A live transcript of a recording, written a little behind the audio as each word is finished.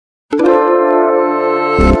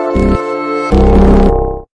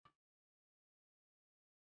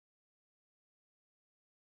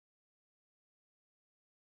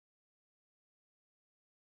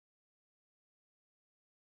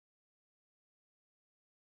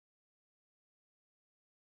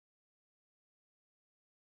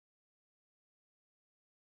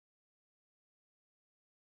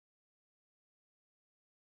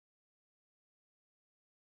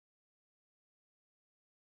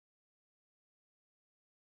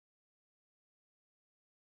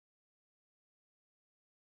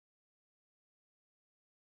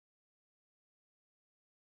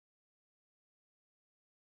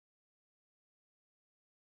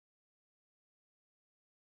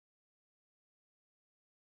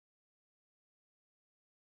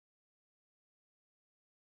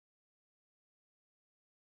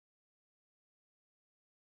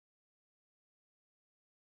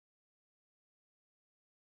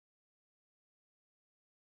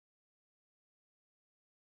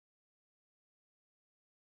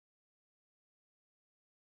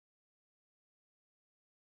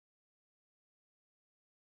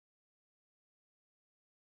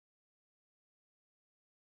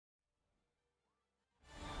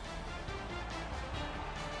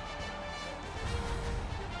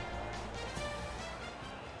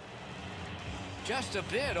Just a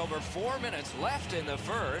bit over 4 minutes left in the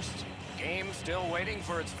first. Game still waiting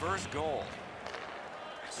for its first goal.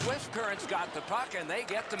 Swift Current's got the puck, and they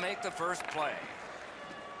get to make the first play.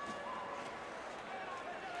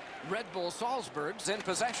 Red Bull Salzburg's in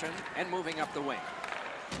possession and moving up the wing.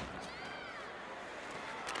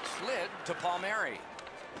 Slid to Palmieri.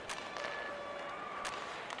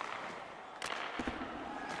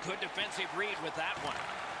 Good defensive read with that one.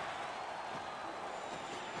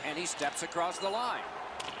 And he steps across the line.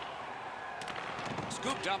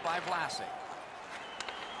 Scooped up by Vlasic.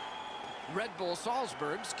 Red Bull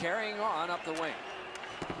Salzburg's carrying on up the wing.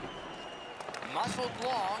 Muscled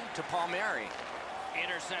long to Palmieri.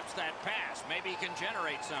 Intercepts that pass. Maybe he can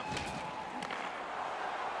generate something.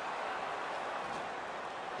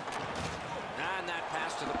 And that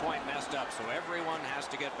pass to the point messed up, so everyone has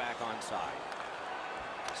to get back on side.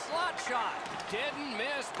 Slot shot. Didn't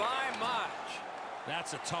miss by much.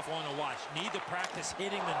 That's a tough one to watch. Need to practice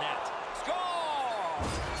hitting the net. Score!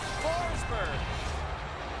 Forsberg.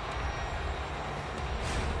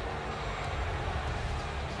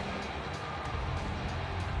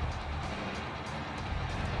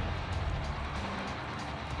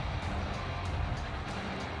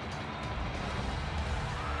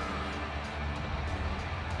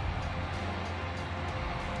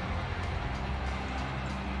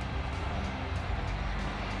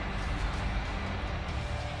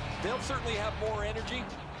 They'll certainly have more energy.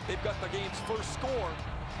 They've got the game's first score,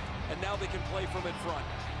 and now they can play from in front.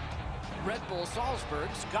 Red Bull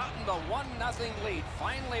Salzburg's gotten the 1-0 lead.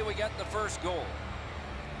 Finally, we get the first goal.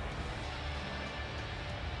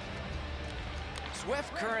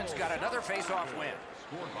 Swift Current's got another face-off win.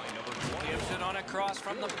 Gives it on a cross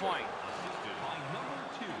from the point.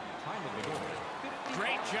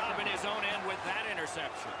 Great job in his own end with that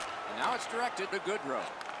interception. And now it's directed to Goodrow.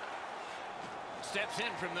 Steps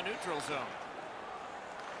in from the neutral zone.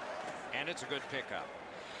 And it's a good pickup.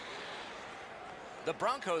 The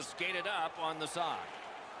Broncos skated up on the side.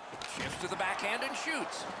 Shifts to the backhand and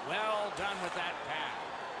shoots. Well done with that pass.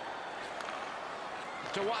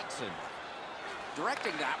 To Watson.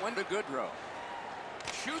 Directing that one to Goodrow.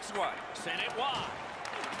 Shoots one. Sent it wide.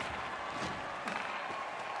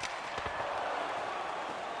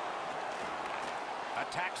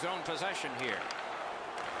 Attack zone possession here.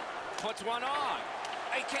 Puts one on.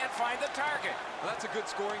 He can't find the target. Well, that's a good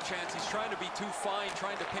scoring chance. He's trying to be too fine,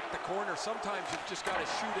 trying to pick the corner. Sometimes you've just got to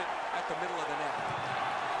shoot it at the middle of the net.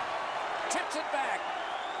 Tips it back.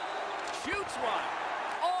 Shoots one.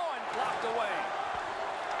 Oh, and blocked away.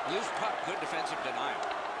 Loose puck, good defensive denial.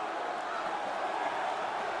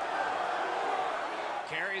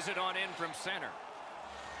 Carries it on in from center.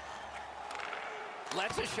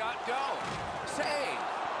 Lets a shot go. Save.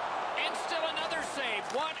 And still another save.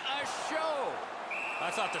 What a show. I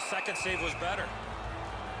thought the second save was better.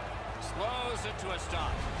 Slows it to a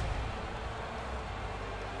stop.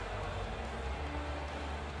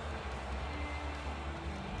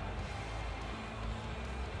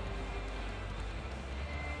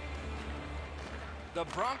 The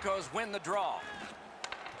Broncos win the draw.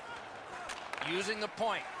 Using the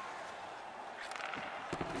point.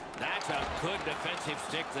 That's a good defensive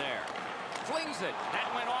stick there. Flings it.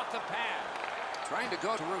 That went off the pad. Trying to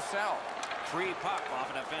go to Roussel. Free puck off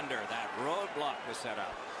a defender. That roadblock was set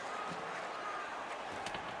up.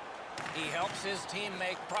 He helps his team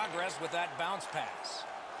make progress with that bounce pass.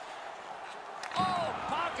 Oh,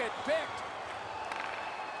 pocket picked.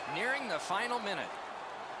 Nearing the final minute.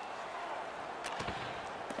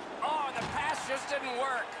 Oh, the pass just didn't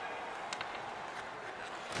work.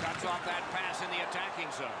 Cuts off that pass in the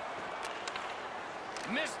attacking zone.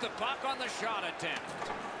 Missed the puck on the shot attempt.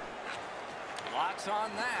 Locks on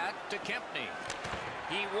that to Kempney.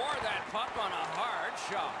 He wore that puck on a hard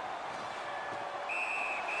shot.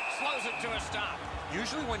 Slows it to a stop.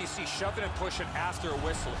 Usually when you see shoving and pushing after a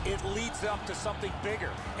whistle, it leads up to something bigger,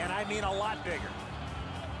 and I mean a lot bigger.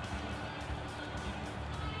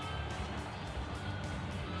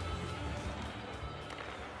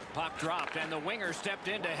 Puck dropped, and the winger stepped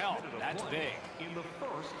in to help. That's big. In the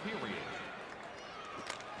first period.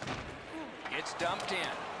 It's dumped in.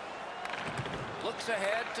 Looks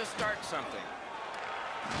ahead to start something.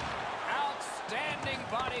 Outstanding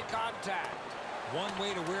body contact. One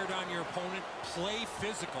way to wear down your opponent, play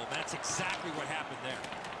physical. That's exactly what happened there.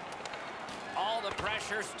 All the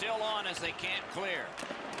pressure still on as they can't clear.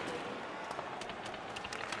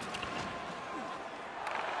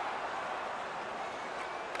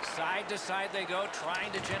 Side to side they go,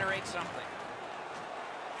 trying to generate something.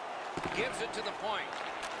 Gives it to the point.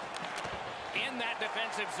 In that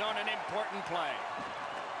defensive zone, an important play.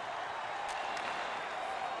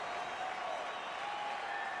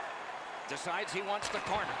 Decides he wants the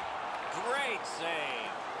corner. Great save.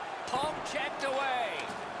 Poke checked away.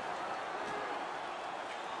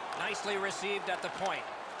 Nicely received at the point.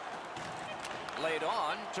 Laid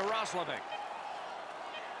on to Roslovic.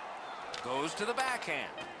 Goes to the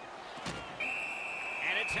backhand.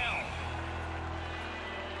 And it's held.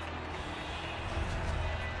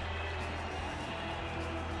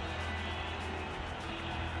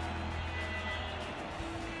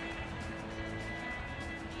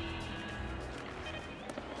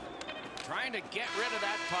 Trying to get rid of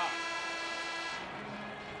that puck.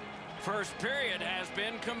 First period has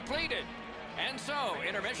been completed. And so,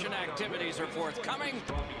 intermission activities are forthcoming,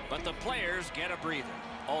 but the players get a breather.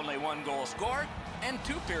 Only one goal scored, and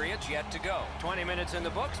 2 periods yet to go. 20 minutes in the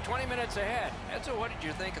books, 20 minutes ahead. Edzo, what did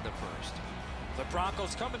you think of the first? The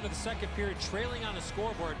Broncos come into the second period trailing on the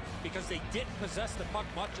scoreboard because they didn't possess the puck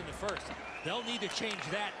much in the first. They'll need to change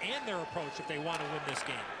that and their approach if they want to win this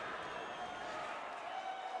game.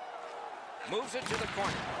 Moves it to the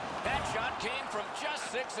corner. That shot came from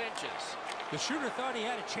just 6 inches. The shooter thought he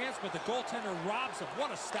had a chance, but the goaltender robs him.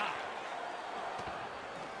 What a stop.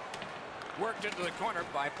 Worked into the corner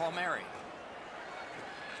by Palmieri.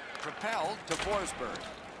 Propelled to Forsberg.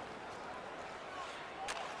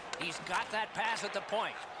 He's got that pass at the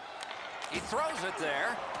point. He throws it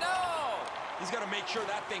there. No! He's got to make sure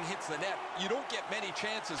that thing hits the net. You don't get many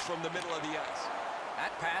chances from the middle of the ice.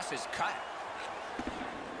 That pass is cut.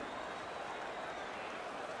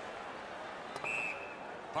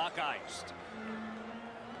 Puck iced.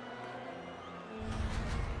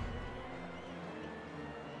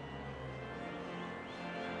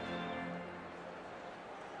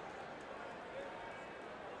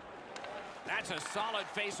 That's a solid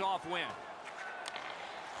face-off win.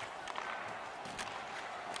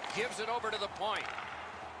 Gives it over to the point.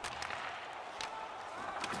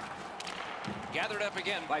 Gathered up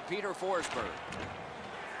again by Peter Forsberg.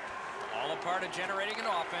 All a part of generating an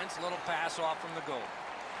offense. A little pass off from the goal.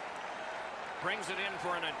 Brings it in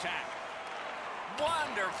for an attack.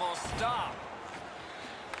 Wonderful stop.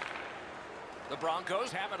 The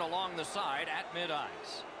Broncos have it along the side at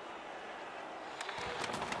mid-ice.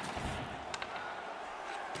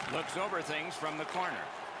 Looks over things from the corner.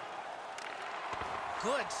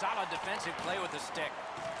 Good, solid defensive play with the stick.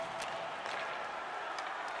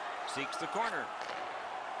 Seeks the corner.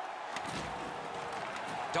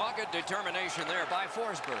 Dogged determination there by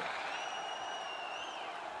Forsberg.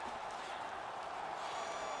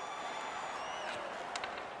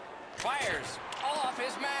 Fires off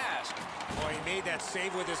his mask. Boy, he made that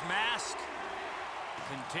save with his mask.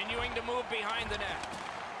 Continuing to move behind the net.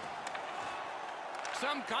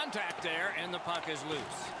 Some contact there, and the puck is loose.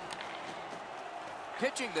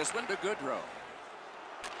 Pitching this one to Goodrow.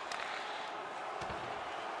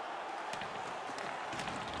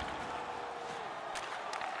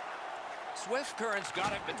 Swift Current's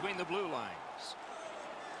got it between the blue lines.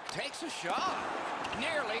 Takes a shot.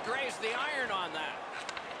 Nearly grazed the iron on that.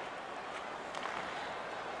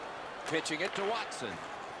 Pitching it to Watson.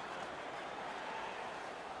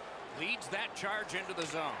 Leads that charge into the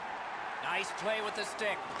zone. Nice play with the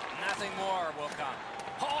stick. Nothing more will come.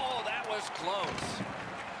 Oh, that was close.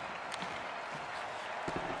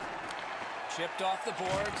 Chipped off the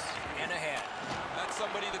boards and ahead. That's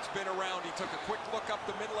somebody that's been around. He took a quick look up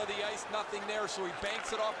the middle of the ice, nothing there, so he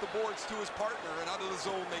banks it off the boards to his partner, and out of the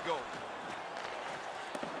zone they go.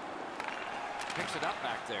 Picks it up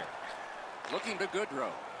back there. Looking to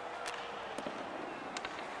Goodrow.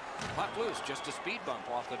 Puck loose, just a speed bump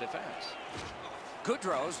off the defense.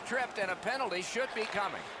 Goodrow's tripped, and a penalty should be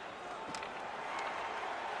coming.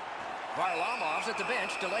 Varlamov's at the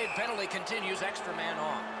bench. Delayed penalty continues. Extra man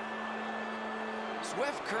on.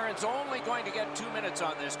 Swift Current's only going to get 2 minutes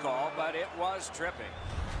on this call, but it was tripping.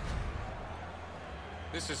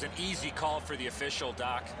 This is an easy call for the official,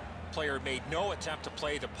 Doc. Player made no attempt to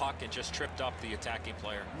play the puck and just tripped up the attacking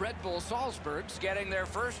player. Red Bull Salzburg's getting their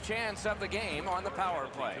first chance of the game on the power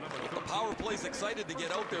play. The power play's excited to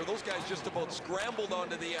get out there. Those guys just about scrambled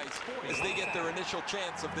onto the ice as they get their initial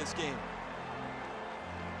chance of this game.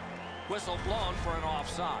 Whistle blown for an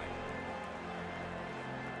offside.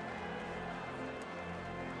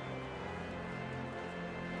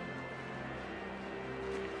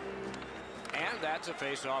 And that's a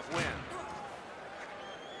face-off win.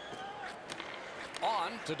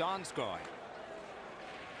 On to Donskoy.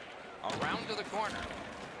 Around to the corner.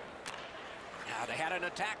 Now they had an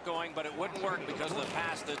attack going, but it wouldn't work because of the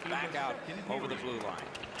pass that's back out over the blue line.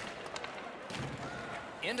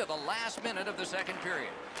 Into the last minute of the second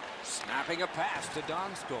period. Snapping a pass to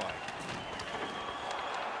Donskoy.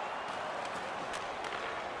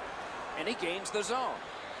 And he gains the zone.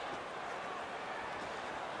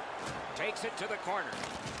 Takes it to the corner.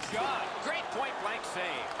 Shot. Great point-blank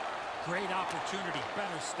save. Great opportunity.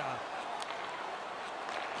 Better stop.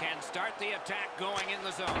 Can start the attack going in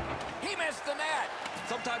the zone. He missed the net.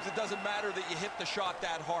 Sometimes it doesn't matter that you hit the shot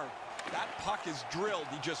that hard. That puck is drilled.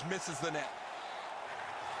 He just misses the net.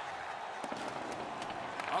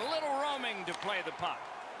 A little roaming to play the puck.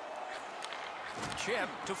 Chip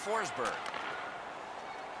to Forsberg.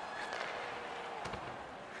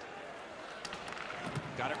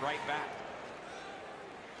 Got it right back.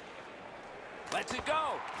 Lets it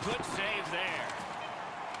go. Good save there.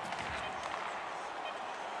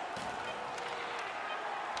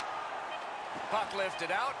 Puck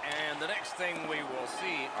lifted out, and the next thing we will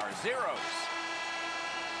see are zeros.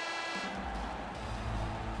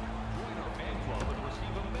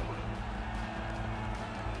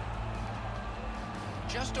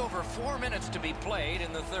 Just over 4 minutes to be played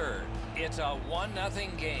in the third. It's a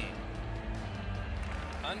 1-0 game.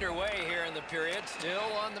 Underway here in the period,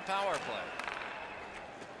 still on the power play.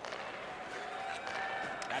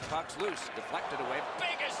 That puck's loose, deflected away.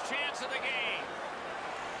 Biggest chance of the game.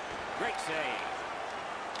 Great save.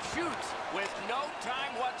 Shoots with no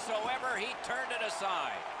time whatsoever. He turned it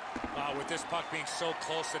aside. With this puck being so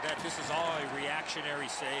close to that, this is all a reactionary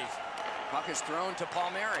save. Puck is thrown to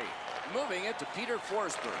Palmieri. Moving it to Peter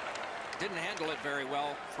Forsberg. Didn't handle it very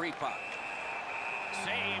well. Free puck.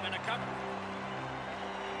 Save and a cover.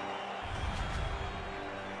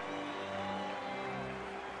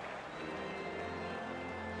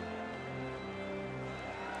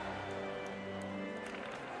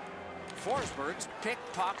 Forsberg's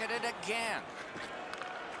pickpocketed again.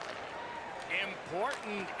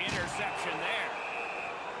 Important interception there.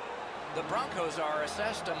 The Broncos are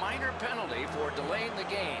assessed a minor penalty for delaying the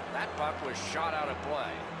game. That puck was shot out of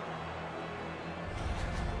play.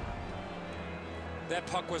 That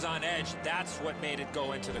puck was on edge. That's what made it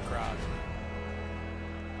go into the crowd.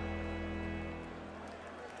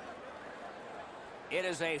 It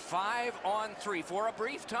is a 5-on-3 for a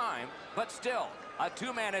brief time, but still a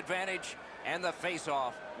two-man advantage, and the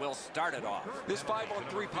face-off will start it off. This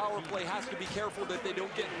 5-on-3 power play has to be careful that they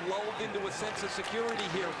don't get lulled into a sense of security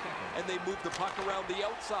here, and they move the puck around the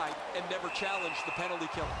outside and never challenge the penalty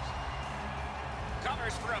killers.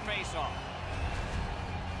 Covers for a face-off.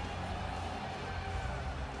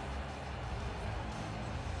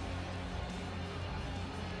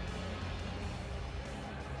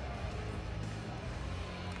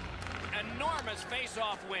 Enormous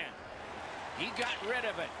face-off win. He got rid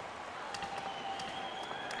of it.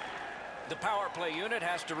 The power play unit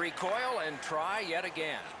has to recoil and try yet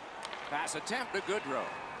again. Pass attempt to Goodrow.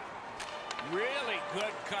 Really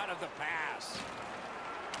good cut of the pass.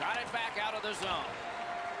 Got it back out of the zone.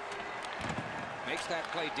 Makes that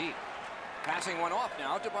play deep. Passing one off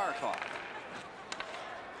now to Barkov.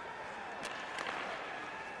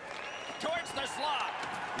 Towards the slot.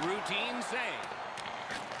 Routine save.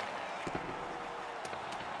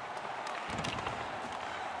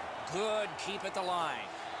 Good keep at the line.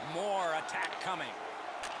 More attack coming.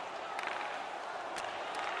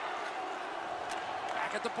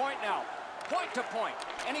 Back at the point now. Point to point.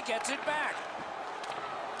 And he gets it back.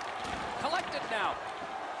 Collected now.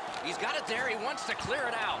 He's got it there. He wants to clear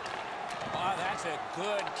it out. Oh, that's a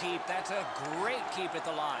good keep. That's a great keep at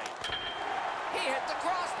the line. He hit the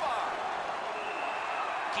crossbar.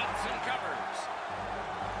 Keeps and covers.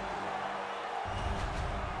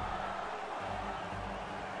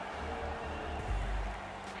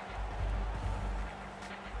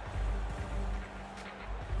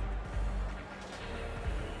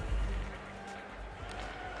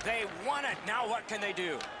 They won it. Now what can they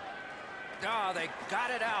do? Oh, they got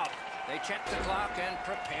it out. They check the clock and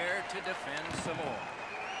prepare to defend some more.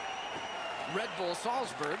 Red Bull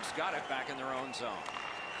Salzburg's got it back in their own zone.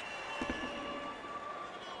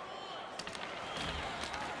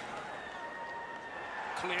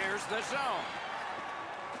 Clears the zone.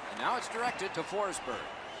 And now it's directed to Forsberg.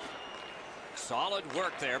 Solid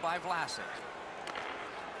work there by Vlasic.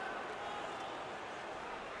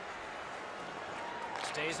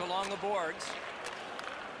 Stays along the boards.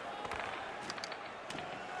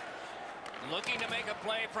 Looking to make a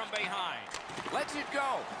play from behind. Lets it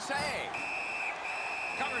go. Save.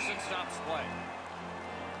 Covers and stops play.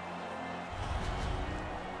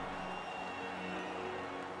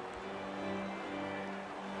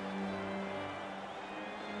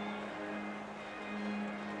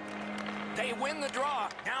 They win the draw.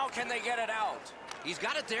 Now can they get it out? He's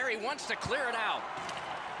got it there. He wants to clear it out.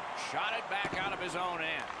 Shot it back out of his own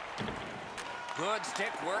end. Good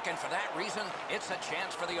stick work, and for that reason, it's a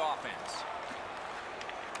chance for the offense.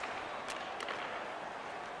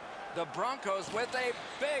 The Broncos with a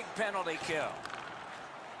big penalty kill.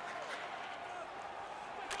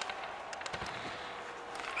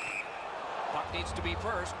 Puck needs to be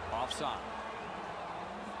first. Offside.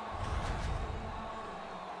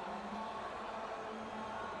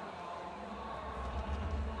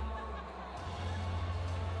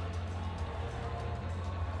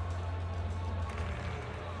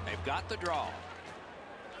 They've got the draw.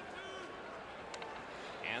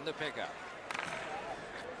 And the pickup.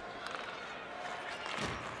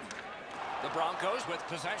 The Broncos with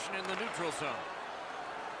possession in the neutral zone.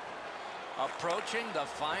 Approaching the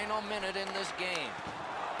final minute in this game.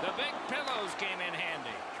 The big pillows came in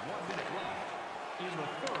handy. 1 minute left in the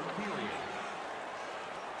third period.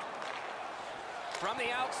 From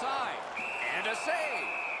the outside. And a save.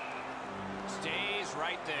 Stays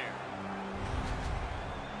right there.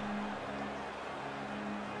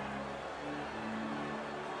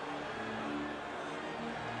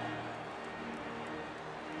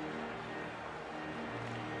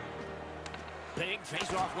 Big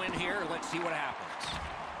face-off win here. Let's see what happens.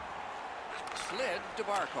 Slid to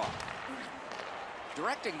Barkov.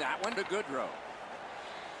 Directing that one to Goodrow.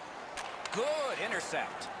 Good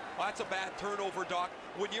intercept. Well, that's a bad turnover, Doc.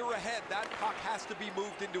 When you're ahead, that puck has to be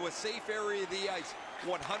moved into a safe area of the ice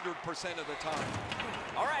 100% of the time.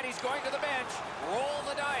 All right, he's going to the bench. Roll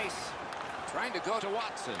the dice. Trying to go to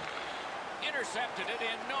Watson. Intercepted it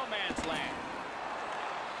in no man's land.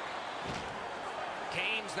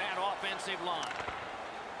 Canes that offensive line.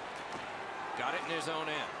 Got it in his own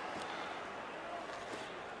end.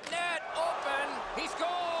 Net open. He scores!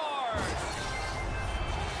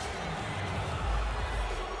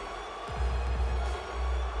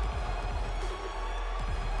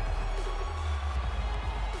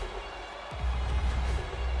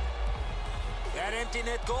 That empty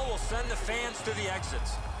net goal will send the fans to the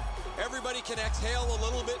exits. Everybody can exhale a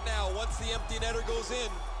little bit now. Once the empty netter goes in,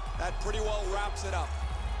 that pretty well wraps it up.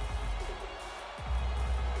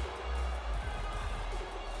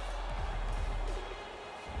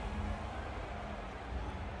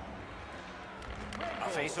 A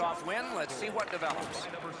face-off win. Let's see what develops.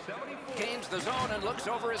 Gains the zone and looks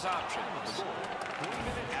over his options.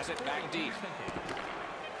 Has it back deep.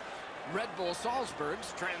 Red Bull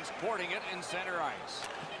Salzburg's transporting it in center ice.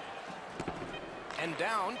 And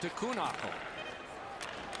down to Kunako.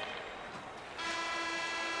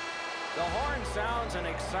 The horn sounds an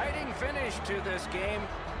exciting finish to this game.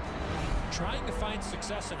 Trying to find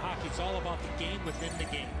success in hockey is all about the game within the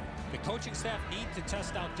game. The coaching staff need to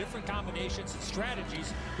test out different combinations and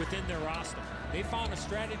strategies within their roster. They found a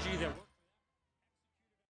strategy that worked.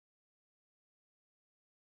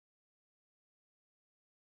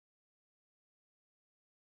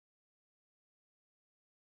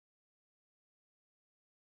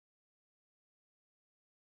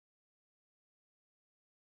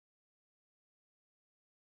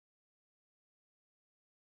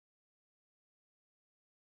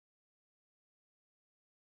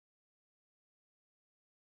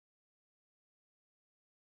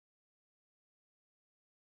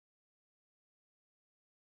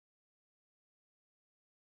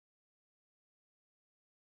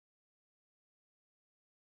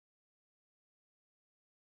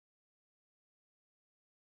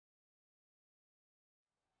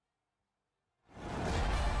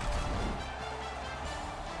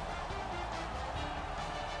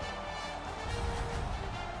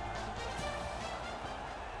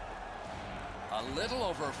 A little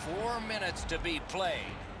over 4 minutes to be played.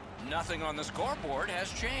 Nothing on the scoreboard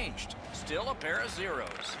has changed. Still a pair of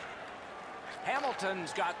zeros.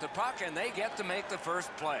 Hamilton's got the puck, and they get to make the first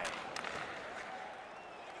play.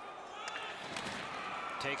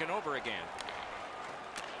 Taken over again.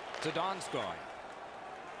 To Donskoy.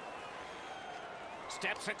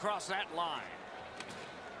 Steps across that line.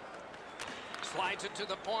 Slides it to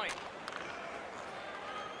the point.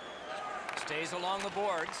 Stays along the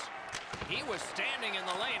boards. He was standing in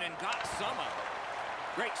the lane and got some of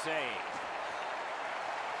it. Great save.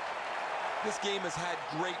 This game has had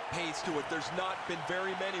great pace to it. There's not been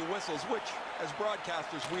very many whistles, which, as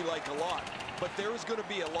broadcasters, we like a lot. But there is going to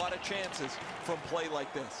be a lot of chances from play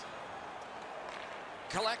like this.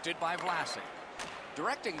 Collected by Vlasic.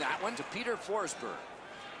 Directing that one to Peter Forsberg.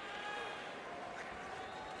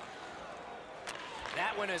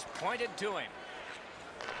 That one is pointed to him.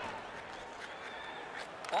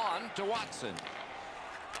 On to Watson.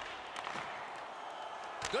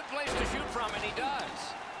 Good place to shoot from, and he does.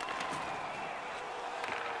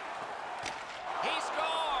 He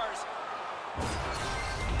scores!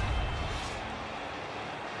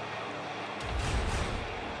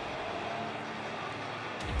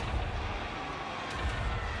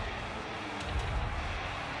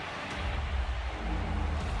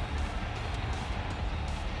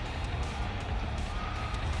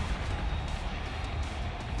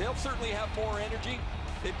 They'll certainly have more energy.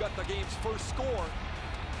 They've got the game's first score,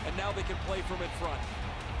 and now they can play from in front.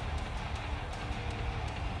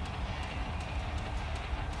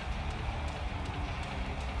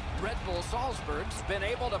 Red Bull Salzburg's been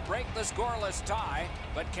able to break the scoreless tie,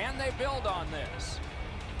 but can they build on this?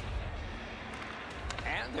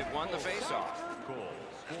 And they've won the faceoff. Goal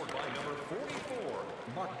scored by number 44,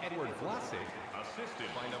 Mark Edward Vlasic, assisted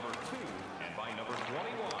by number 2 and by number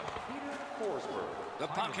 21, Peter Forsberg. The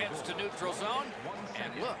puck heads to neutral zone,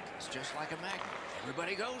 and look, it's just like a magnet.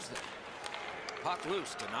 Everybody goes there. Puck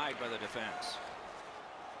loose, denied by the defense.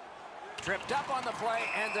 Tripped up on the play,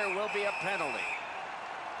 and there will be a penalty.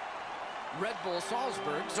 Red Bull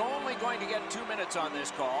Salzburg's only going to get 2 minutes on this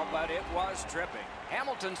call, but it was tripping.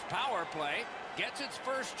 Hamilton's power play gets its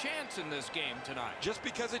first chance in this game tonight. Just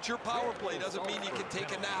because it's your power play doesn't mean you can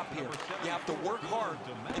take a nap here. You have to work hard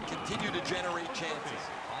and continue to generate chances.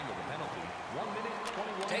 Time of the penalty, 1 minute,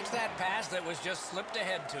 21. Takes that pass that was just slipped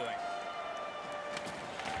ahead to him.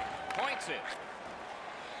 Points it.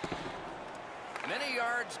 Many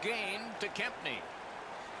yards gained to Kempney.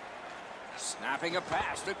 Snapping a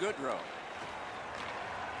pass to Goodrow.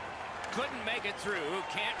 Couldn't make it through,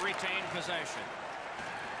 can't retain possession.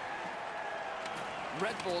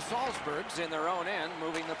 Red Bull Salzburg's in their own end,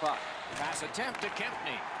 moving the puck. Pass attempt to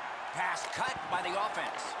Kempney. Pass cut by the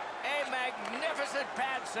offense. A magnificent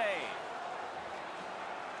pad save.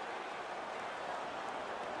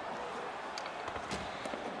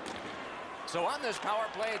 So on this power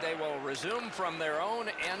play, they will resume from their own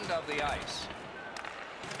end of the ice.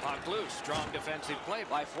 Puck loose, strong defensive play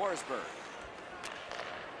by Forsberg.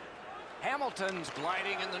 Hamilton's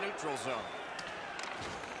gliding in the neutral zone.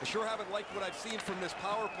 I sure haven't liked what I've seen from this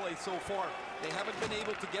power play so far. They haven't been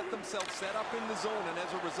able to get themselves set up in the zone, and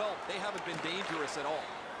as a result, they haven't been dangerous at all.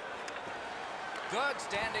 Good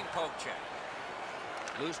standing poke check.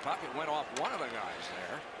 Loose puck, it went off one of the guys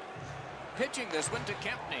there. Pitching this one to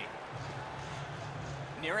Kempney.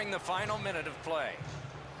 Nearing the final minute of play.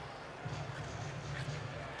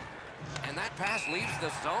 And that pass leaves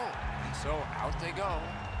the zone. And so out they go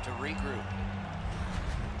to regroup.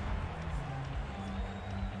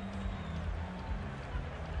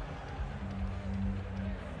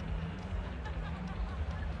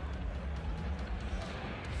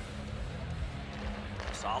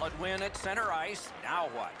 Solid win at center ice. Now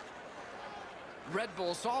what? Red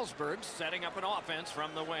Bull Salzburg setting up an offense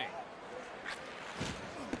from the wing.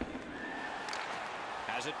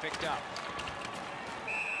 Has it picked up.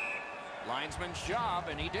 Linesman's job,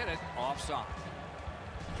 and he did it offside.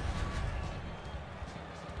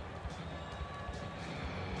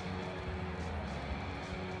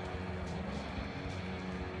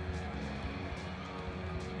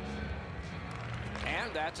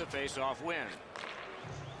 And that's a face-off win.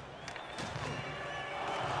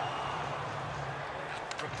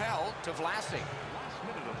 Propelled to Vlasic. Last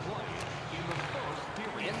minute of play in the first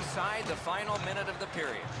period. Inside the final minute of the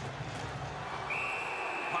period.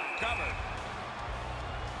 Puck covered.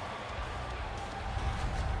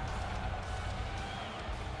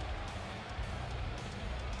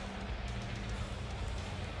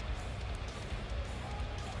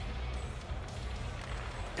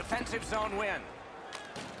 Defensive zone win.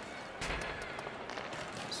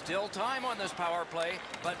 Still time on this power play,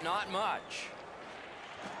 but not much.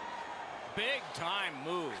 Big time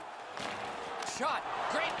move. Shot.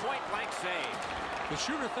 Great point blank save. The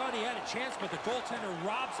shooter thought he had a chance, but the goaltender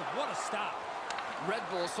robs him. What a stop. Red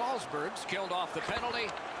Bull Salzburg's killed off the penalty.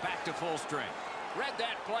 Back to full strength. Read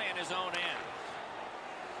that play in his own end.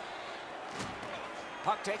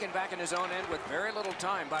 Puck taken back in his own end with very little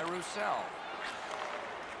time by Roussel.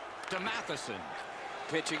 To Matheson.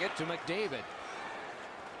 Pitching it to McDavid.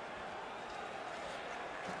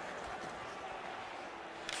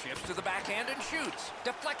 Shifts to the backhand and shoots.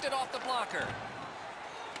 Deflected off the blocker.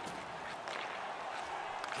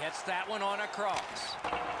 Gets that one on a cross.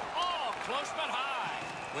 Oh, close but high.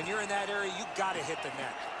 When you're in that area, you got to hit the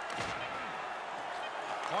net.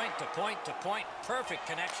 Point to point to point. Perfect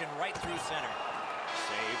connection right through center.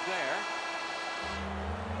 Save there.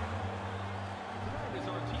 That is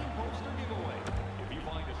our team poster giveaway. If you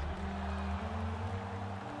find us.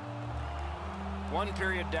 One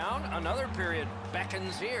period down, another period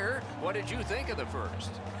beckons here. What did you think of the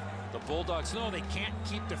first? The Bulldogs know they can't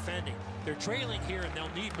keep defending. They're trailing here, and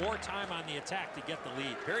they'll need more time on the attack to get the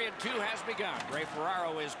lead. Period 2 has begun. Ray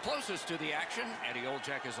Ferraro is closest to the action. Eddie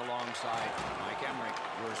Olczyk is alongside Mike Emmerich,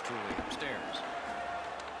 yours truly, upstairs.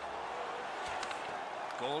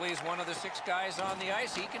 Goalie's one of the 6 guys on the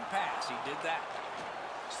ice. He can pass. He did that.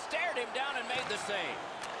 Stared him down and made the save.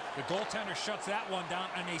 The goaltender shuts that one down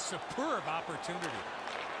on a superb opportunity.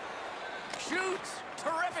 Shoots!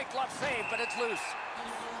 Terrific glove save, but it's loose.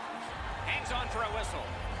 Hangs on for a whistle.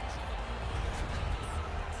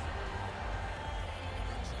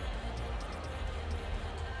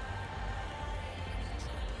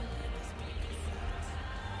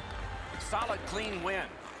 Solid, clean win.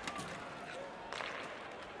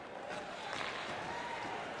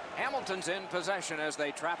 Hamilton's in possession as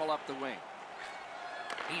they travel up the wing.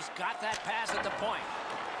 He's got that pass at the point,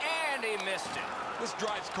 and he missed it. This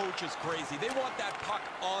drives coaches crazy. They want that puck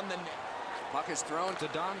on the net. Puck is thrown to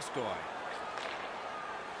Donskoy.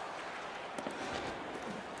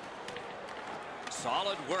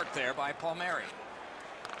 Solid work there by Palmieri.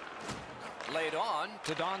 Laid on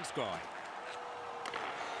to Donskoy.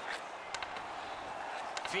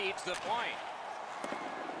 Feeds the point.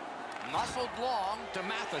 Muscled long to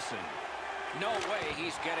Matheson. No way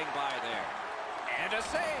he's getting by there. And a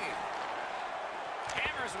save.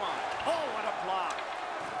 Hammers one. Oh, what a block.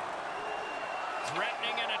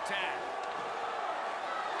 Threatening an attack.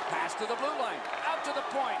 Pass to the blue line. Out to the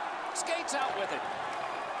point. Skates out with it.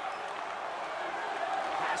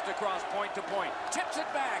 Passed across point to point. Tips it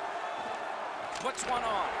back. Puts one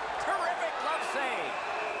on. Terrific glove save.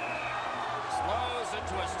 Slows it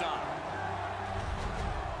to a stop.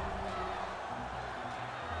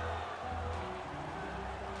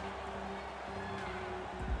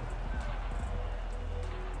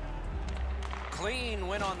 Clean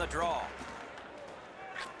win on the draw.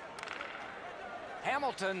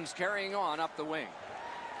 Hamilton's carrying on up the wing.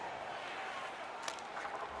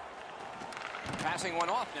 Passing one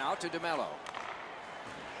off now to DeMello.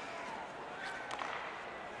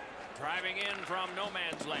 Driving in from no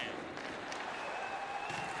man's land.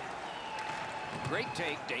 Great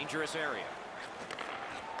take, dangerous area.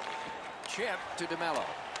 Chip to DeMello.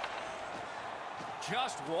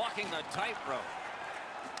 Just walking the tightrope.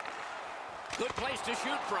 Good place to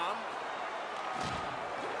shoot from.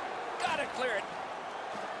 Gotta clear it.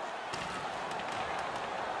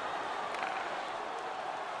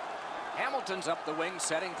 Hamilton's up the wing,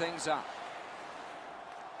 setting things up.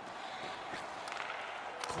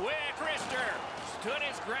 Quick wrister. Stood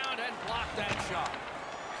his ground and blocked that shot.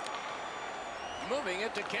 Moving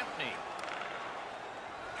it to Kempney.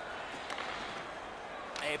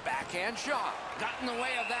 A backhand shot. Got in the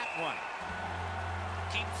way of that one.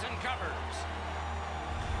 Keeps and covers.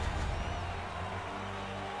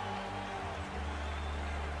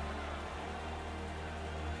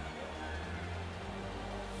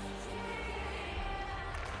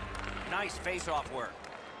 Nice face-off work.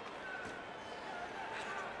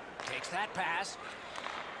 Takes that pass.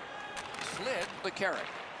 Slid the carrot.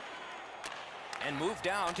 And moved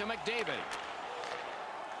down to McDavid.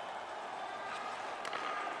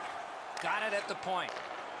 Got it at the point.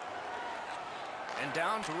 And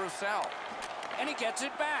down to Roussel. And he gets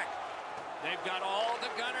it back. They've got all the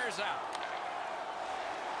gunners out.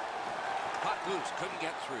 Puck loose, couldn't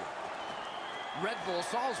get through. Red Bull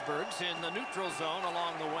Salzburg's in the neutral zone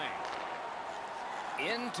along the wing.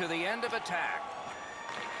 Into the end of attack.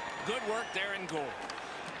 Good work there in goal.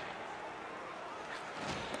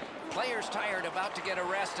 Players tired, about to get a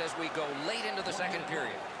rest as we go late into the second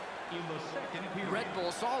period. Red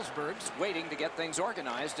Bull Salzburg's waiting to get things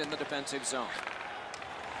organized in the defensive zone.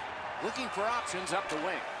 Looking for options up the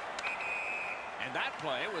wing. And that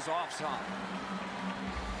play was offside.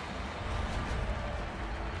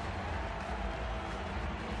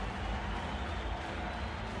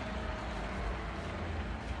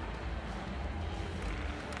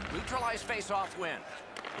 Neutralized face-off win.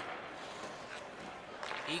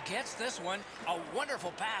 He gets this one. A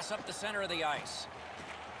wonderful pass up the center of the ice.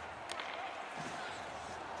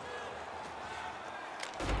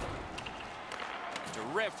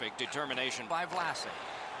 Terrific determination by Vlasic.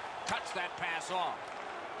 Cuts that pass off.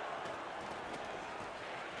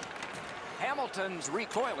 Hamilton's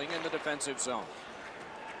recoiling in the defensive zone.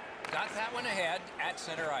 Got that one ahead at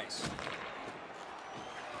center ice.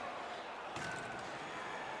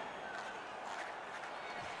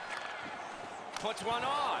 Puts one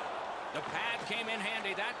on. The pad came in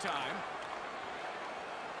handy that time.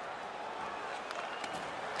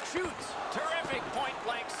 Shoots. Terrific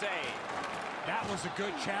point-blank save. That was a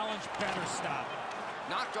good challenge. Better stop.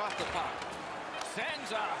 Knocked off the puck.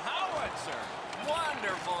 Sends a howitzer.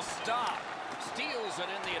 Wonderful stop. Steals it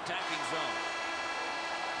in the attacking zone.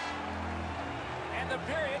 And the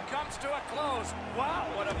period comes to a close. Wow,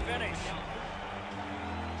 what a finish.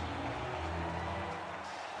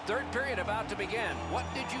 Third period about to begin. What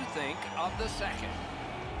did you think of the second?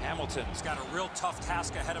 Hamilton's got a real tough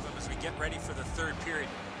task ahead of him as we get ready for the third period.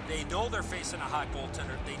 They know they're facing a hot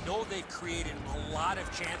goaltender. They know they've created a lot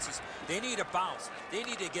of chances. They need a bounce. They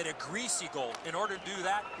need to get a greasy goal. In order to do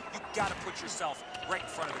that, you've got to put yourself right in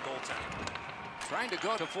front of the goaltender. Trying to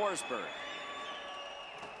go to Forsberg.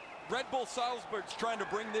 Red Bull Salzburg's trying to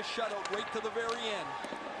bring this shutout right to the very end.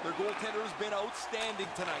 Their goaltender has been outstanding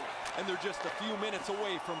tonight, and they're just a few minutes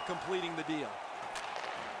away from completing the deal.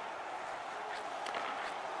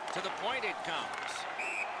 To the point it comes.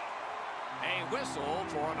 A whistle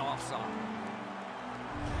for an offside.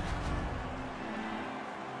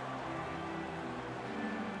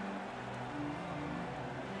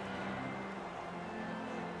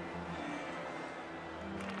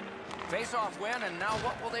 Face-off win, and now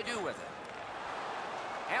what will they do with it?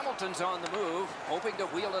 Hamilton's on the move, hoping to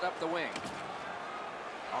wheel it up the wing.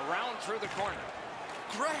 Around through the corner.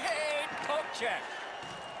 Great poke check.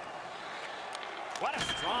 What a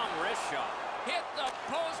strong wrist shot. Hit the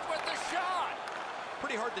post with the shot.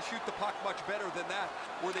 Pretty hard to shoot the puck much better than that.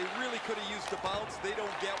 Where they really could have used the bounce, they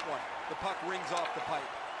don't get one. The puck rings off the pipe.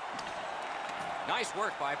 Nice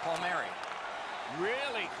work by Palmieri.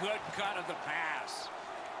 Really good cut of the pass.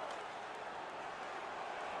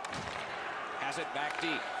 Has it back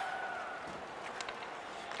deep.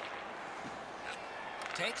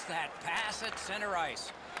 Takes that pass at center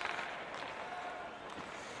ice.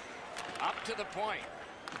 Up to the point.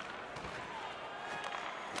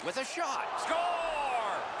 With a shot. Score!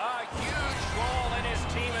 A huge goal, and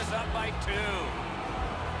his team is up by 2.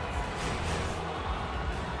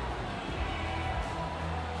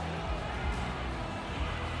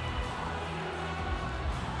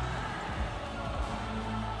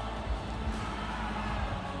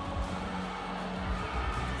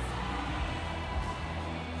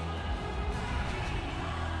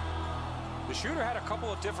 The shooter had a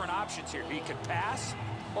couple of different options here. He could pass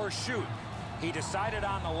or shoot. He decided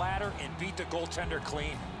on the latter and beat the goaltender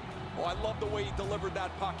clean. Oh, I love the way he delivered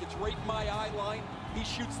that puck. It's right in my eye line. He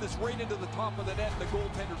shoots this right into the top of the net, and the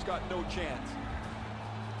goaltender's got no chance.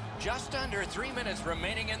 Just under 3 minutes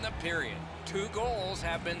remaining in the period. 2 goals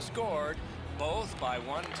have been scored, both by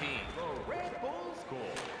one team. The Red Bulls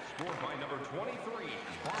goal, scored by number 23.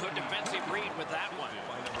 Good defensive read with that one.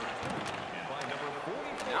 By number 2 and by number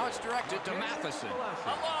 44. Now it's directed to Matheson.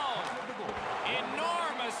 Alone.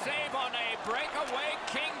 Enormous save on a breakaway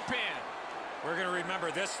kingpin. We're going to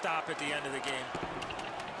remember this stop at the end of the game.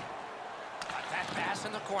 Got that pass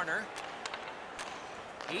in the corner.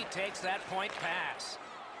 He takes that point pass.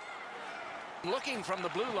 Looking from the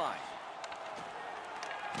blue line.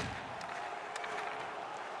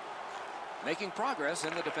 Making progress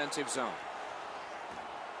in the defensive zone.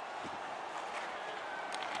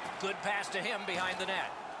 Good pass to him behind the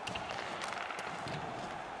net.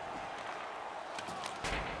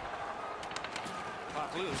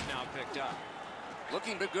 Puck loose, now picked up.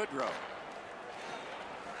 Looking to Goodrow.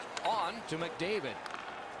 On to McDavid.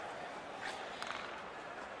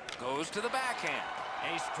 Goes to the backhand.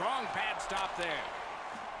 A strong pad stop there.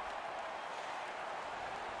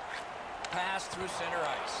 Pass through center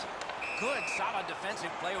ice. Good, solid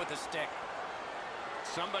defensive play with the stick.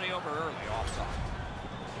 Somebody over early, offside.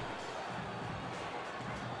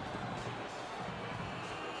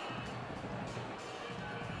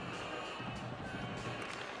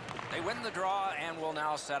 They win the draw and will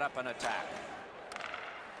now set up an attack.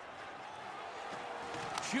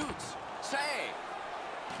 Shoots. Save.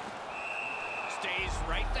 Stays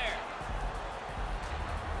right there.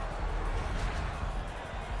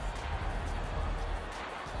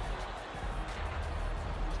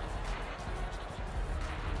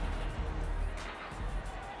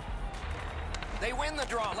 They win the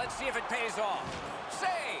draw. Let's see if it pays off. Save.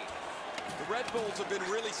 The Red Bulls have been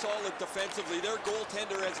really solid defensively. Their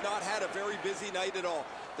goaltender has not had a very busy night at all.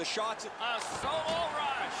 The shots... A solo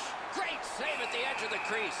rush. Great save at the edge of the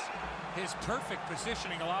crease. His perfect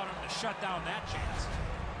positioning allowed him to shut down that chance.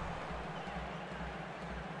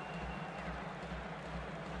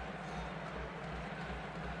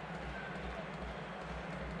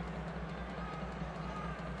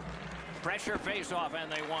 Pressure face-off,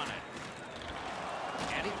 and they won it.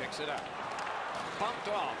 And he picks it up. Pumped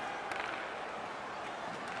off.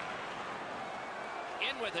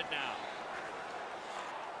 In with it now.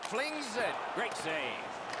 Flings it. Great save.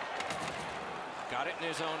 Got it in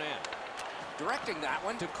his own end. Directing that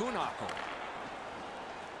one to Kunako.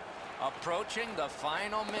 Approaching the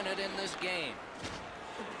final minute in this game.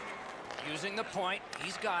 Using the point.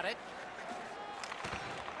 He's got it.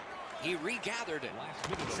 He regathered it.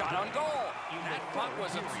 Shot on goal. That puck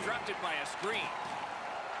was obstructed by a screen.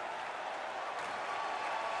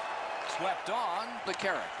 Swept on the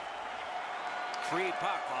carrot. free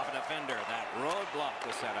puck off a defender. That roadblock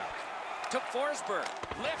was set up. To Forsberg.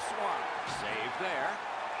 Lifts one. Saved there.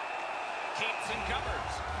 Keeps and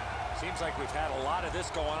covers. Seems like we've had a lot of this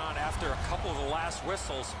going on after a couple of the last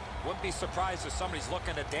whistles. Wouldn't be surprised if somebody's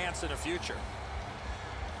looking to dance in the future.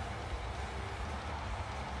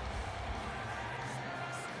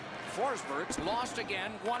 Forsberg's lost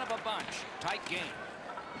again, one of a bunch. Tight game.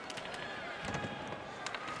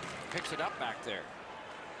 Picks it up back there.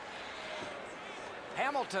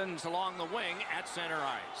 Hamilton's along the wing at center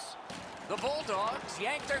ice. The Bulldogs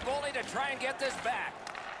yank their goalie to try and get this back.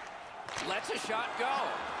 Lets a shot go.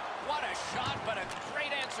 What a shot, but a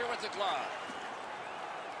great answer with the glove.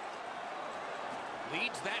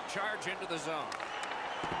 Leads that charge into the zone.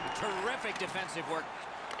 Terrific defensive work.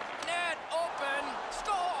 Net open.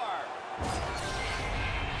 Score!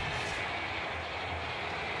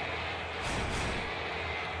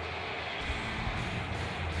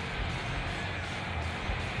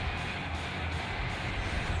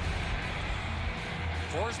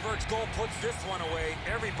 Forsberg's goal puts this one away.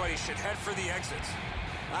 Everybody should head for the exits.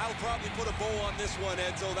 I'll probably put a bow on this one,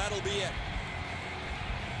 Edzo. That'll be it.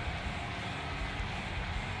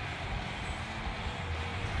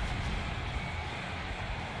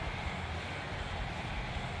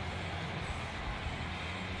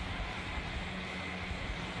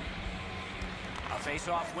 A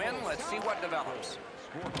face-off win. Let's see what develops.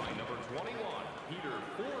 Scored by number 21, Peter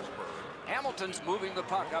Forsberg. Hamilton's moving the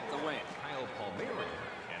puck up the wing. Kyle Palmieri.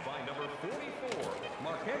 And by number 44,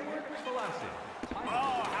 Mark-Edouard Vlasic.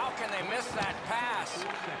 Oh, how can they miss that pass?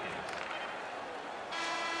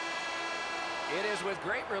 It is with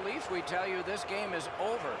great relief we tell you this game is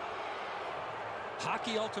over.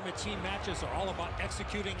 Hockey Ultimate Team matches are all about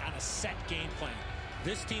executing on a set game plan.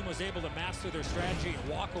 This team was able to master their strategy and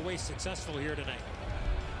walk away successful here tonight.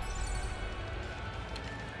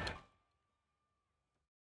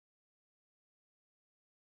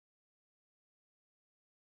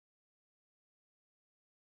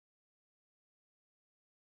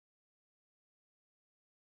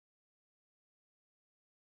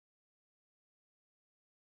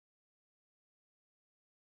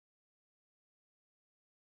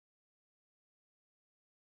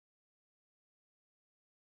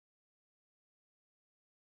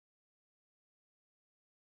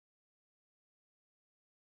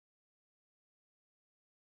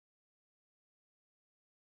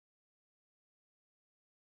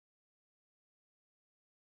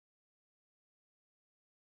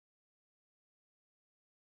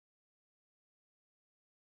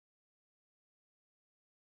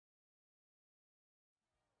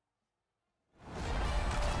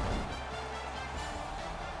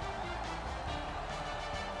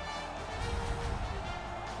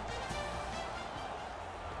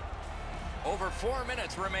 Over 4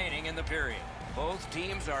 minutes remaining in the period. Both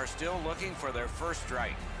teams are still looking for their first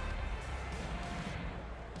strike.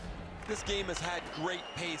 This game has had great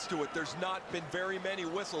pace to it. There's not been very many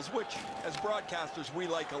whistles, which, as broadcasters, we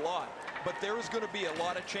like a lot. But there is going to be a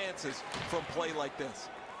lot of chances from play like this.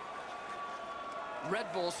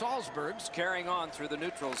 Red Bull Salzburg's carrying on through the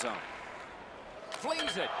neutral zone.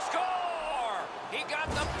 Flings it. Score! He got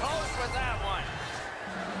the post with that one.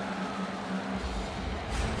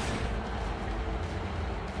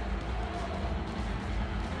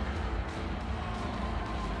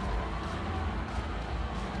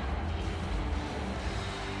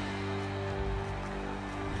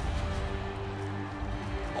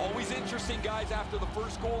 Always interesting, guys, after the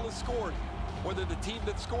first goal is scored, whether the team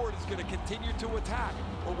that scored is going to continue to attack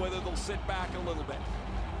or whether they'll sit back a little bit.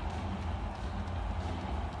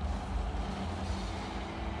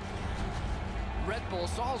 Red Bull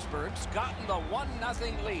Salzburg's gotten the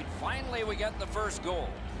 1-0 lead. Finally, we get the first goal.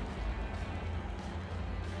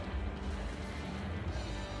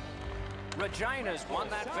 Regina's won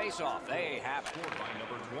that faceoff. They have it. Scored by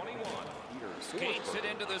number 21, Peter Skates it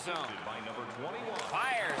into the zone. by number 21.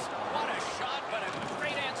 Fires. What a shot, but a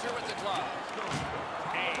great answer with the glove.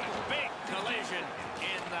 A big collision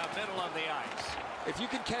in the middle of the ice. If you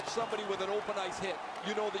can catch somebody with an open ice hit,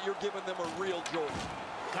 you know that you're giving them a real jolt.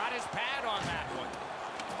 Got his pad on that one.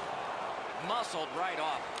 Muscled right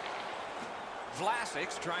off.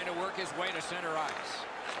 Vlasic's trying to work his way to center ice.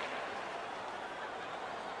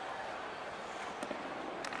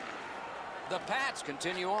 The Pats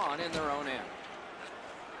continue on in their own end.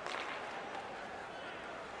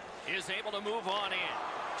 Is able to move on in.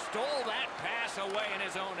 Stole that pass away in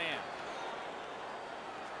his own end.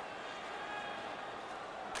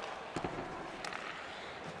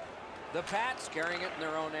 The Pats carrying it in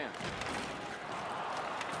their own end.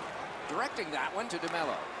 Directing that one to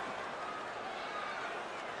DeMello.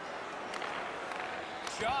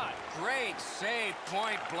 shot. Great save,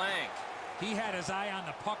 point blank. He had his eye on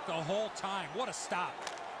the puck the whole time. What a stop.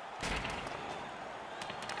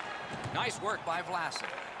 Nice work by Vlasic.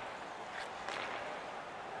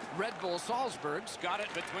 Red Bull Salzburg's got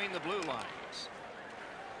it between the blue lines.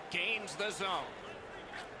 Gains the zone.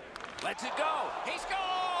 Lets it go. He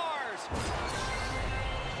scores!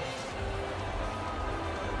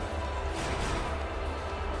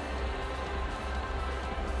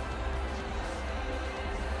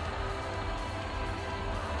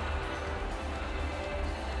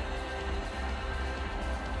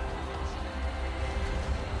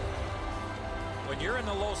 When you're in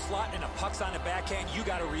the low slot and a puck's on the backhand, you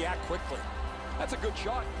got to react quickly. That's a good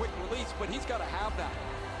shot, quick release, but he's got to have that.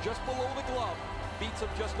 Just below the glove, beats him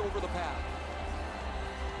just over the pad.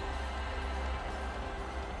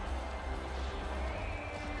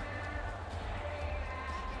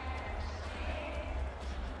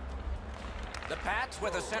 The Pats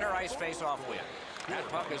with a center ice face-off win. That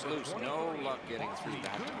puck is loose. No luck getting through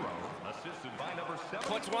that. Assisted by number 7.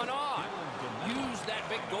 Puts one on. Use that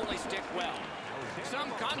big goalie stick well. Some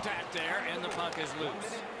contact there, and the puck is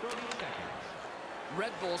loose.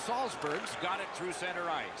 Red Bull Salzburg's got it through center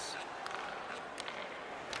ice.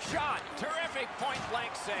 Shot. Terrific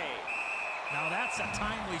point-blank save. Now that's a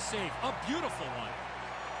timely save. A beautiful one.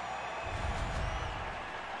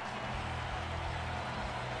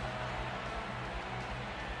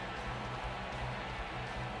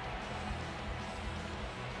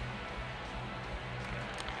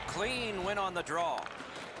 Clean win on the draw.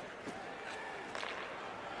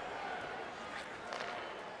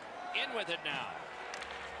 In with it now.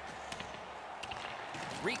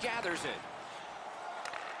 Regathers it.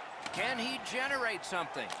 Can he generate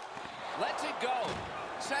something? Lets it go.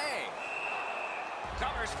 Save.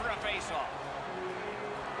 Covers for a face-off.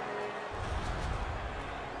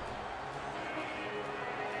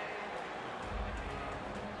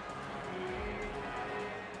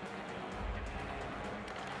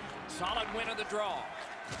 Solid win of the draw.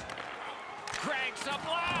 Cranks a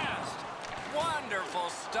blast. Wonderful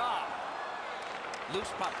stop. Loose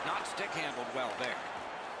puck, not stick-handled well there.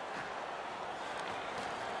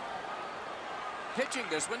 Pitching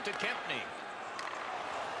this one to Kempney.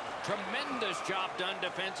 Tremendous job done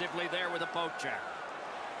defensively there with a poke check.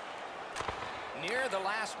 Near the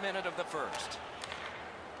last minute of the first.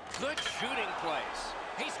 Good shooting place.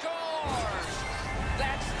 He scores!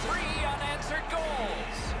 That's 3 unanswered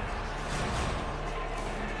goals.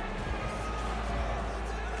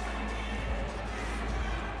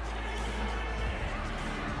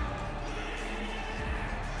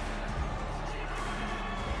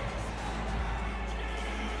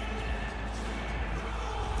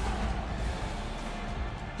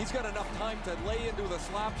 He's got enough time to lay into the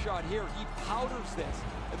slap shot here. He powders this,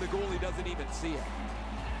 and the goalie doesn't even see it.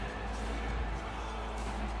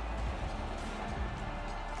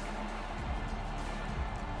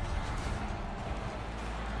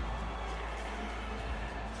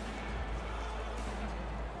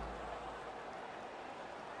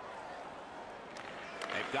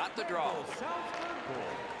 They've got the draw.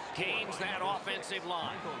 Gains that offensive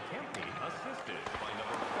line.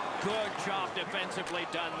 Good job defensively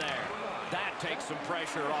done there. That takes some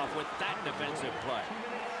pressure off with that defensive play.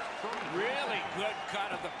 Really good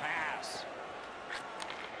cut of the pass.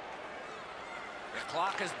 The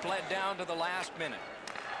clock has bled down to the last minute.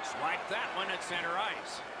 Swipe that one at center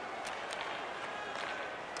ice.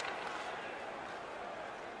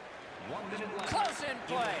 1 minute left. Close in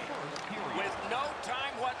play. With no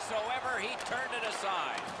time whatsoever, he turned it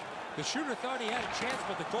aside. The shooter thought he had a chance,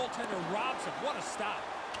 but the goaltender robs him. What a stop.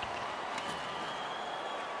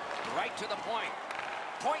 Right to the point.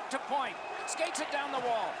 Point to point. Skates it down the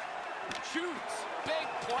wall. Shoots. Big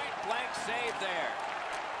point blank save there.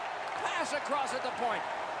 Pass across at the point.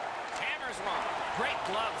 Hammers one. Great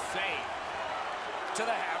glove save. To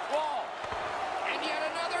the half wall. And yet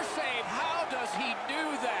another save. How does he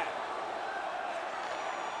do that?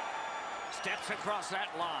 Steps across that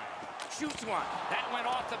line. Shoots one. That went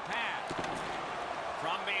off the pad.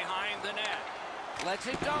 From behind the net. Lets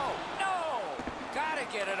it go. No! Gotta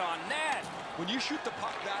get it on net. When you shoot the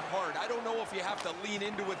puck that hard, I don't know if you have to lean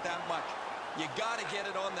into it that much. You gotta get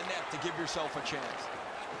it on the net to give yourself a chance.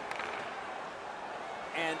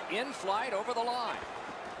 And in flight over the line.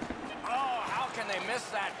 Oh, how can they miss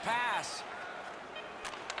that pass?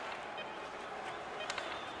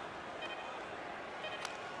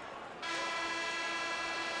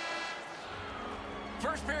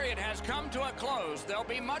 First period has come to a close. There'll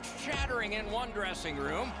be much chattering in one dressing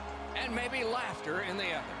room and maybe laughter in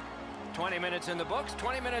the other. 20 minutes in the books,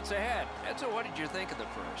 20 minutes ahead. And so what did you think of the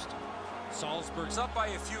first? Salzburg's Up by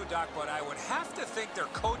a few, Doc, but I would have to think their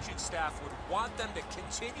coaching staff would want them to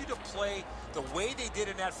continue to play the way they did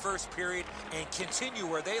in that first period and continue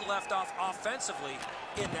where they left off offensively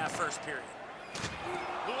in that first period.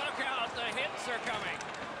 Look out, the hits are coming.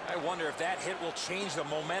 I wonder if that hit will change the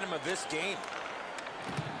momentum of this game.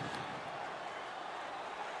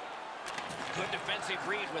 Good defensive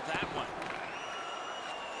read with that one.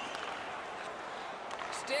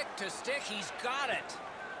 Stick to stick, he's got it.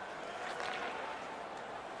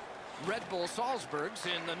 Red Bull Salzburg's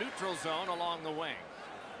in the neutral zone along the wing.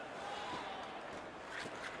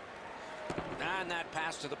 And that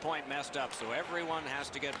pass to the point messed up, so everyone has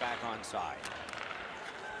to get back on side.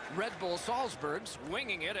 Red Bull Salzburg's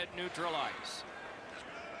winging it at neutral ice.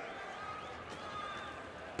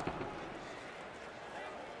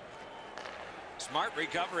 Smart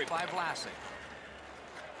recovery by Vlasic.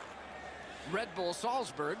 Red Bull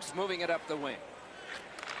Salzburg's moving it up the wing.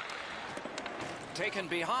 Taken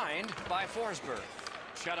behind by Forsberg.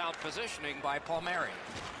 Shutout positioning by Palmieri.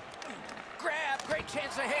 Grab, great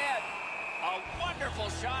chance ahead. A wonderful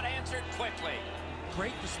shot answered quickly.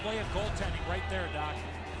 great display of goaltending right there, Doc.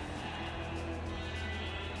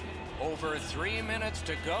 Over 3 minutes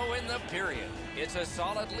to go in the period. It's a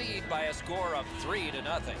solid lead by a score of 3-0.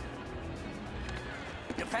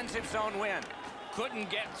 Defensive zone win. Couldn't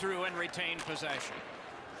get through and retain possession.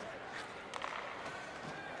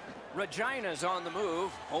 Regina's on the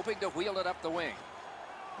move, hoping to wheel it up the wing.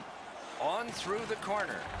 On through the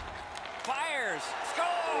corner. Fires! Score!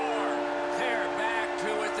 They're back to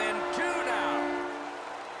within 2 now.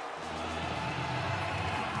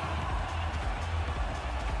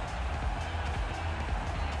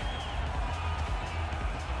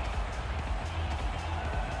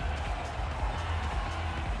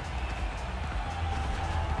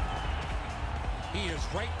 He is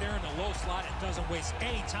right there in the low slot and doesn't waste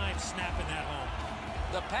any time snapping that home.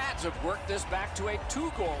 The Pats have worked this back to a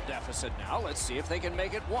 2-goal deficit now. Let's see if they can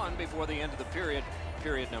make it 1 before the end of the period,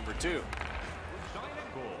 period number 2.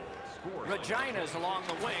 Regina's along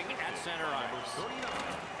the wing at center ice.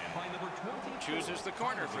 Chooses the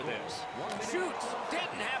corner for this. Shoots.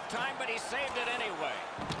 Didn't have time, but he saved it anyway.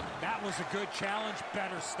 That was a good challenge.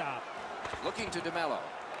 Better stop. Looking to DeMello.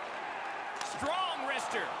 Strong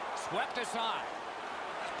wrister. Swept aside.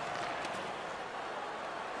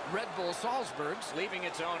 Red Bull Salzburg's leaving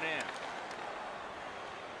its own end.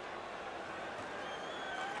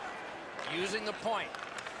 Using the point.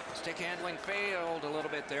 Stick handling failed a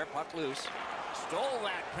little bit there. Puck loose. Stole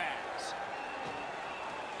that pass.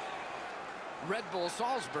 Red Bull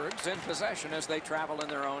Salzburg's in possession as they travel in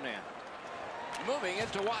their own end. Moving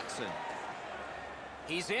it to Watson.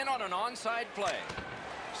 He's in on an onside play.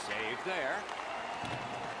 Saved there.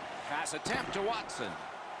 Pass attempt to Watson.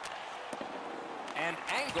 And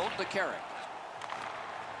angled to Carrick.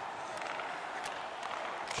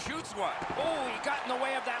 Shoots one. Oh, he got in the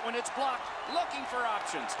way of that one. It's blocked. Looking for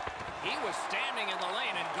options. He was standing in the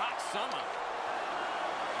lane and got some of it.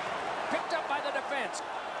 Picked up by the defense.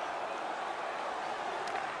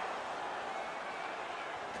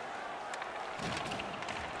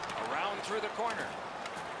 Around through the corner.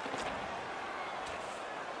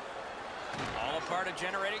 All a part of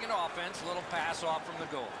generating an offense. A little pass off from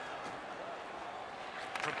the goal.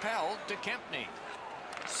 Propelled to Kempney.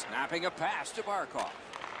 Snapping a pass to Barkov.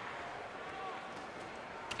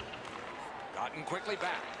 Gotten quickly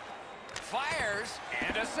back. Fires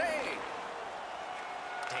and a save.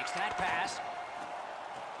 Takes that pass.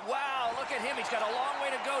 Wow, look at him. He's got a long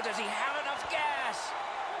way to go. Does he have enough gas?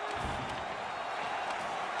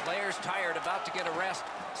 Players tired, about to get a rest.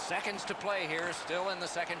 Seconds to play here, still in the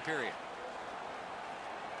second period.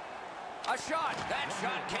 A shot. That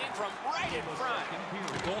shot came from right in front.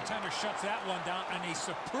 The goaltender shuts that one down on a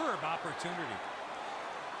superb opportunity.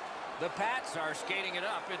 The Pats are skating it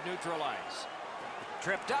up at neutral ice.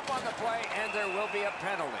 Tripped up on the play, and there will be a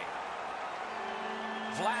penalty.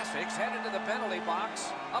 Vlasic's headed to the penalty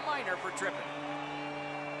box. A minor for tripping.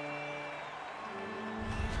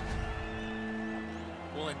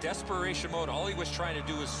 Well, in desperation mode, all he was trying to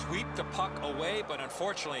do was sweep the puck away, but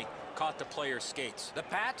unfortunately caught the player's skates. The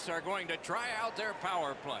Pats are going to try out their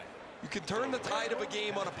power play. You can turn the tide of a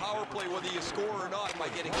game on a power play whether you score or not by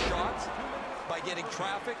getting shots, by getting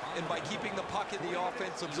traffic, and by keeping the puck in the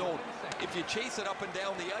offensive zone. If you chase it up and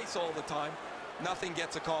down the ice all the time, nothing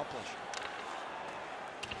gets accomplished.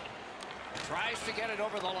 Tries to get it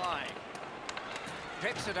over the line.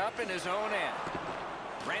 Picks it up in his own end.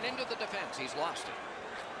 Ran into the defense. He's lost it.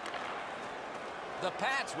 The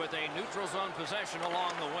Pats with a neutral zone possession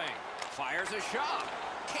along the wing. Fires a shot.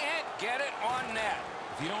 Can't get it on net.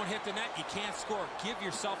 If you don't hit the net, you can't score. Give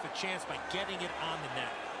yourself a chance by getting it on the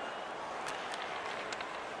net.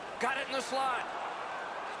 Got it in the slot.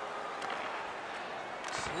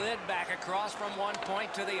 Slid back across from one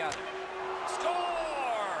point to the other. Score!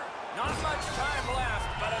 Not much time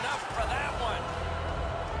left, but enough for that one.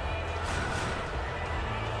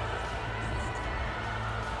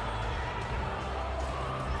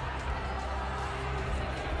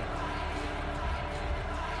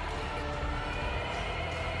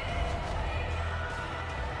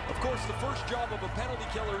 Of course, the first job of a penalty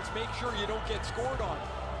killer is make sure you don't get scored on.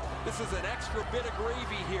 This is an extra bit of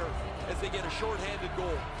gravy here as they get a shorthanded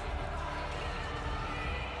goal.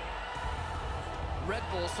 Red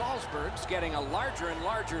Bull Salzburg's getting a larger and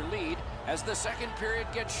larger lead as the second period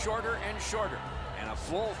gets shorter and shorter, and a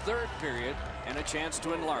full third period and a chance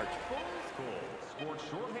to enlarge. Goal scored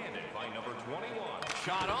shorthanded by number 21.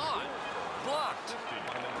 Shot on. Blocked. Assisted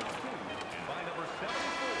by number 2 and by number 74.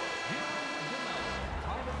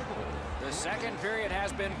 Time of the goal. The second period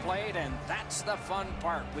has been played, and that's the fun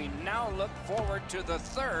part. We now look forward to the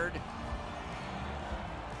third.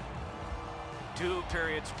 2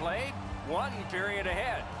 periods played, 1 period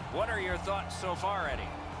ahead. What are your thoughts so far, Eddie?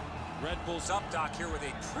 Red Bull's up, Doc, here with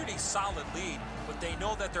a pretty solid lead, but they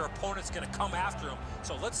know that their opponent's going to come after them.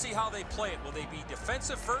 So let's see how they play it. Will they be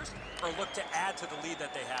defensive first or look to add to the lead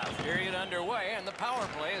that they have? Period underway, and the power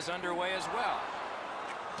play is underway as well.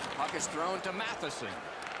 Puck is thrown to Matheson.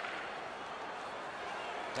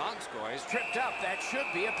 Donskoy is tripped up. That should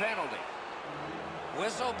be a penalty.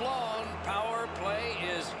 Whistle blown. Power play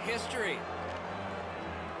is history.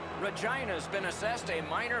 Regina's been assessed a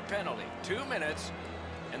minor penalty. 2 minutes,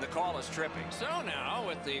 and the call is tripping. So now,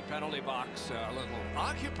 with the penalty box a little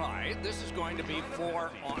occupied, this is going to be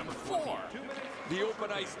 4 on 4. The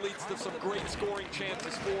open ice leads to some great scoring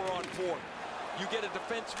chances, 4 on 4. You get a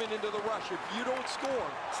defenseman into the rush. If you don't score...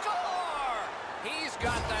 Score! He's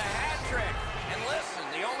got the hat trick. And listen,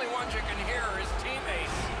 the only ones you can hear are his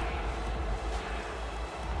teammates.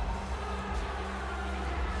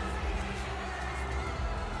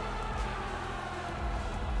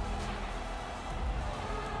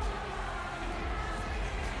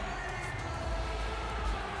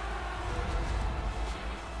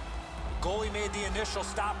 Goalie made the initial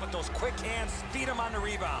stop, but those quick hands beat him on the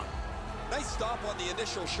rebound. Nice stop on the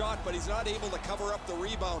initial shot, but he's not able to cover up the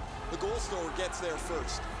rebound. The goal scorer gets there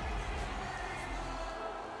first.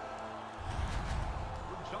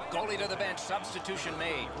 Goalie to the bench, substitution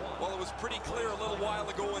made. Well, it was pretty clear a little while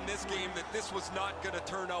ago in this game that this was not going to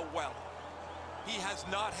turn out well. He has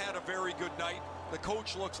not had a very good night. The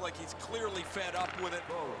coach looks like he's clearly fed up with it.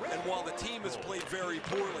 And while the team has played very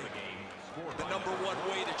poorly, the number one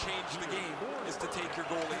way to change the game is to take your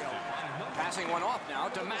goalie out. Passing one off now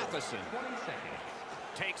to Matheson.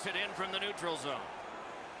 Takes it in from the neutral zone.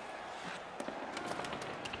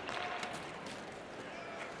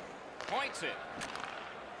 Points it.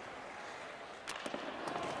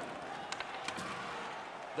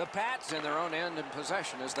 The Pats in their own end in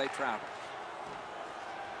possession as they travel.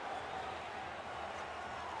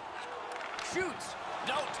 Shoots.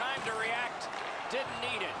 No time to react. Didn't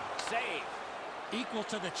need it. Save. Equal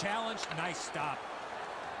to the challenge. Nice stop.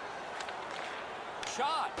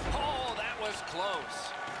 Shot. Oh, that was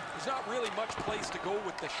close. There's not really much place to go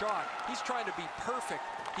with the shot. He's trying to be perfect.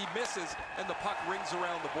 He misses, and the puck rings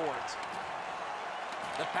around the boards.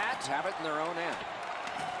 The Pats have it in their own end.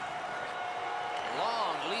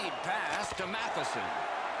 Long lead pass to Matheson.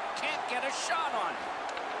 Can't get a shot on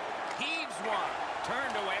it. Heaves one.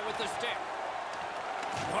 Turned away with the stick.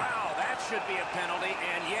 Wow, that should be a penalty,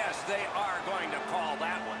 and yes, they are going to call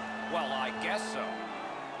that one. Well, I guess so.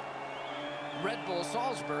 Red Bull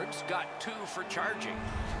Salzburg's got 2 for charging.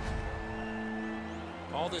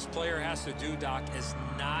 All this player has to do, Doc, is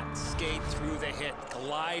not skate through the hit.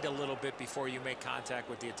 Glide a little bit before you make contact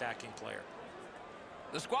with the attacking player.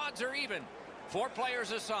 The squads are even. 4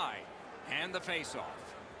 players aside. And the face-off.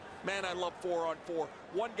 Man, I love 4 on 4.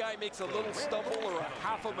 One guy makes a little stumble or a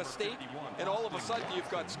half a mistake, and all of a sudden you've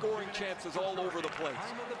got scoring chances all over the place.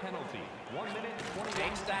 Time of the penalty. 1 minute, 21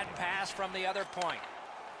 Takes that pass from the other point.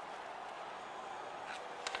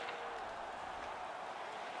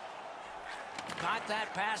 Got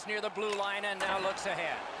that pass near the blue line and now looks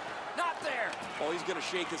ahead. Not there. Oh, he's going to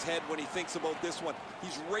shake his head when he thinks about this one.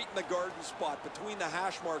 He's right in the garden spot between the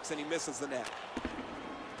hash marks, and he misses the net.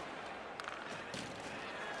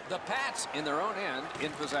 The Pats in their own end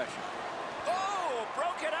in possession. Oh,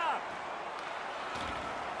 broke it up.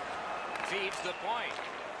 Feeds the point.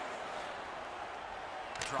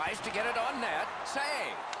 Tries to get it on net. Save.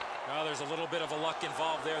 Well, there's a little bit of a luck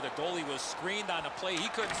involved there. The goalie was screened on the play. He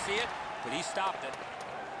couldn't see it, but he stopped it.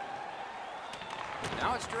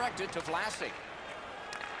 Now it's directed to Vlasic.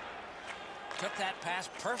 Took that pass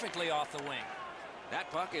perfectly off the wing. That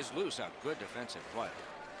puck is loose. A good defensive play.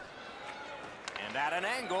 And at an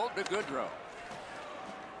angle to Goodrow.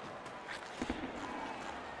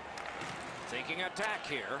 Thinking attack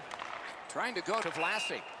here. Trying to go to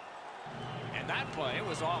Vlasic. And that play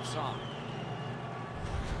was offside.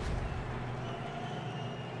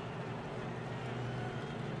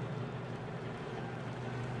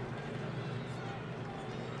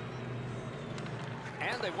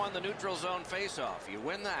 And they won the neutral zone faceoff. You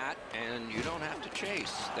win that, and you don't have to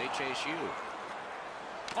chase. They chase you.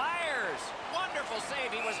 Fires! Wonderful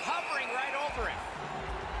save. He was hovering right over it.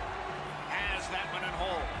 Has that one and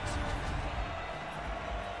holds.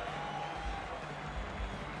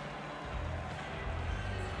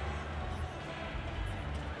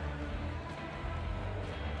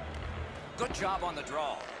 Good job on the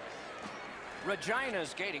draw.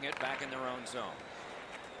 Regina's gating it back in their own zone.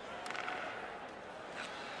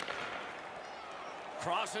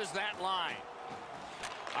 Crosses that line.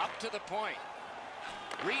 Up to the point.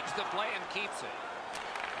 Reads the play and keeps it.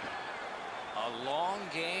 A long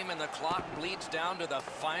game, and the clock bleeds down to the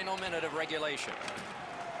final minute of regulation.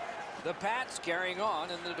 The Pats carrying on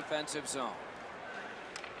in the defensive zone.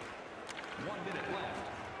 1 minute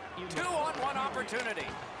left. 2-on-1 opportunity.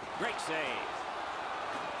 Great save.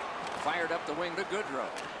 Fired up the wing to Goodrow.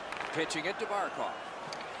 Pitching it to Barkov.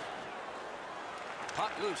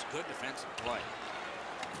 Puck loose. Good defensive play.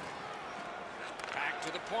 Back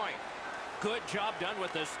to the point. Good job done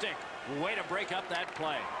with the stick. Way to break up that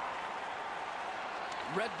play.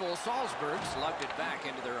 Red Bull Salzburg slugged it back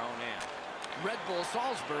into their own end. Red Bull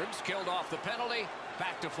Salzburg's killed off the penalty.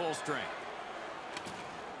 Back to full strength.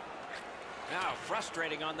 Now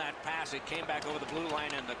frustrating on that pass. It came back over the blue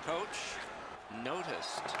line, and the coach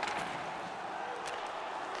noticed.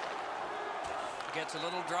 Gets a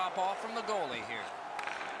little drop off from the goalie here.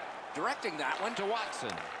 Directing that one to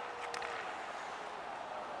Watson.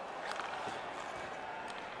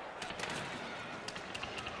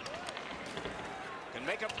 Can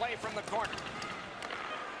make a play from the corner.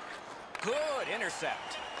 Good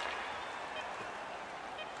intercept.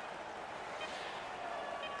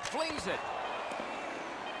 Flings it.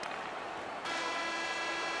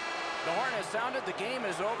 The horn has sounded. The game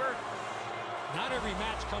is over. Not every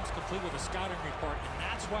match comes complete with a scouting report, and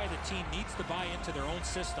that's why the team needs to buy into their own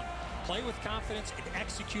system, play with confidence, and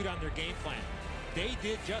execute on their game plan. They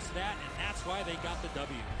did just that, and that's why they got the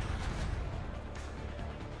W.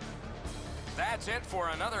 That's it for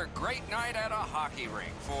another great night at a hockey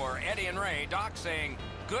rink. For Eddie and Ray, Doc saying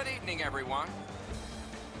good evening, everyone.